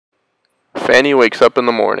Fanny wakes up in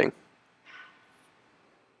the morning.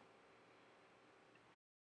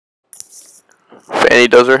 Fanny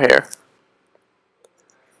does her hair.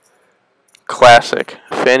 Classic.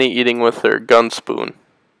 Fanny eating with her gun spoon.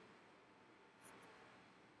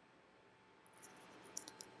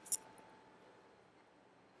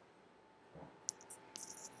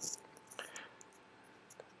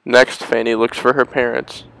 Next, Fanny looks for her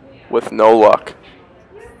parents, with no luck.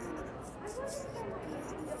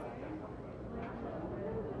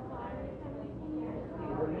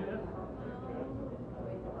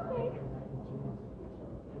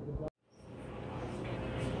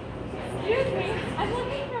 Excuse me, I'm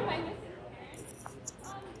looking for my missing parents.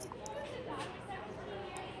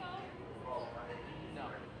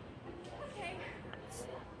 Okay.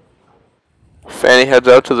 Fanny heads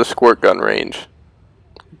out to the squirt gun range.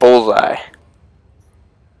 Bullseye.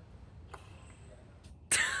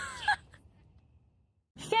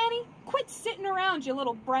 Fanny, quit sitting around, you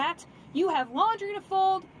little brat. You have laundry to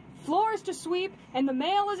fold, floors to sweep, and the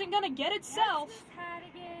mail isn't gonna get itself. That's this hat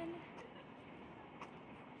again.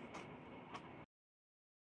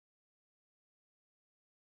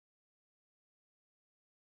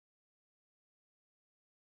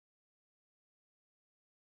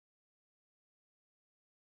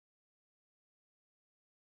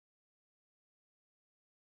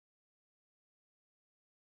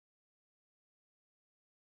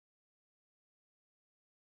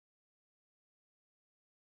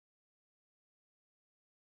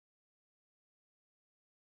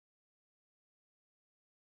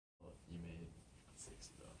 You made $60.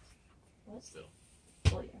 What? Still.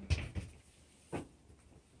 Well, yeah.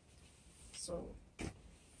 So.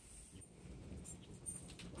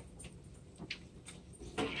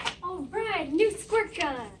 All right, new squirt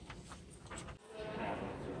gun.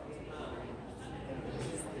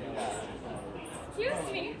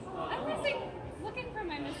 Excuse me, looking for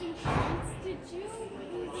my missing parents. Did you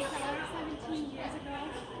lose your daughter 17 years ago?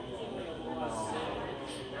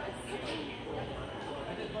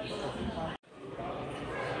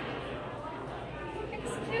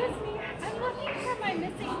 Excuse me, I'm looking for my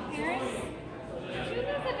missing parents. Did you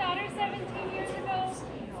lose a daughter 17 years ago?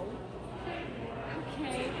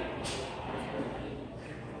 Okay.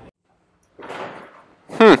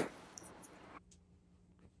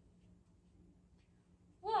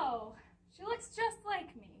 Whoa, she looks just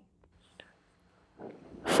like me.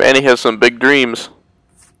 Fanny has some big dreams.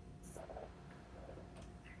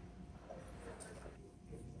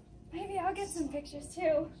 Maybe I'll get some pictures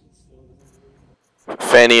too.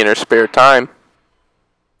 Fanny in her spare time.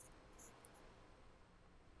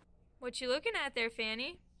 What you looking at there,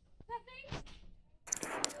 Fanny? Nothing.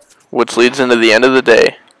 Which leads into the end of the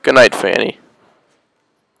day. Good night, Fanny.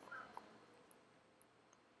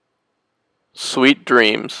 Sweet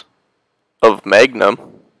dreams of Magnum.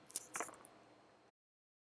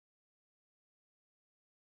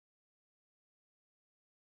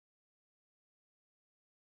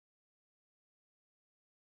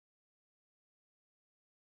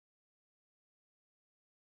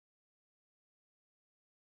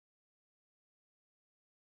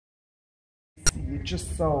 You're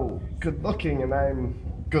just so good looking, and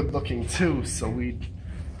I'm good looking too, so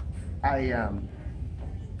I'm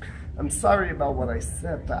sorry about what I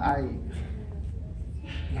said, but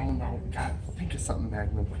no, God, think of something,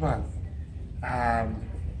 Magnum, come on.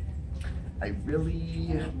 I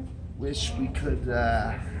really wish we could,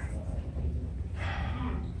 come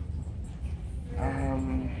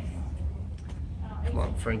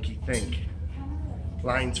on, Frankie, think.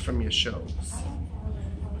 Lines from your shows.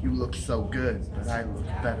 You look so good, but I look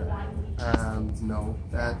better. No,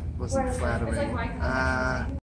 that wasn't flattering.